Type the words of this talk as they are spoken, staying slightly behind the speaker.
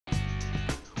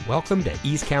Welcome to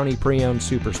East County Pre-Owned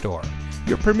Superstore,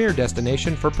 your premier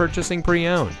destination for purchasing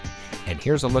pre-owned. And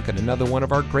here's a look at another one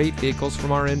of our great vehicles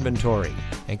from our inventory,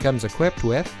 and comes equipped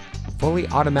with fully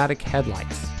automatic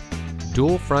headlights,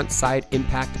 dual front side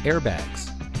impact airbags,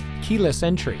 keyless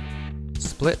entry,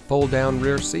 split fold-down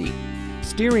rear seat,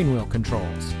 steering wheel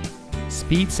controls,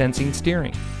 speed sensing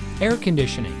steering, air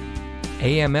conditioning,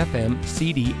 AM/FM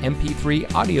CD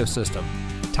MP3 audio system,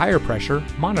 tire pressure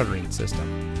monitoring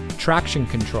system, traction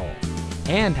control,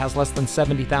 and has less than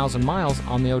 70,000 miles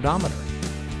on the odometer.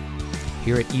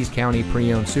 Here at East County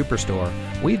Pre-Owned Superstore,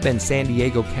 we've been San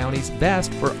Diego County's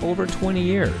best for over 20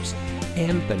 years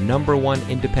and the #1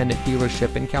 independent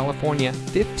dealership in California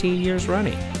 15 years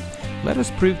running. Let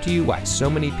us prove to you why so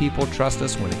many people trust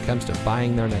us when it comes to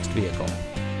buying their next vehicle.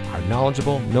 Our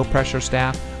knowledgeable, no-pressure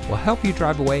staff will help you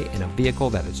drive away in a vehicle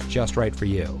that is just right for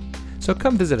you. So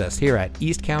come visit us here at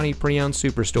East County Pre-Owned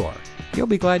Superstore. You'll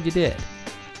be glad you did.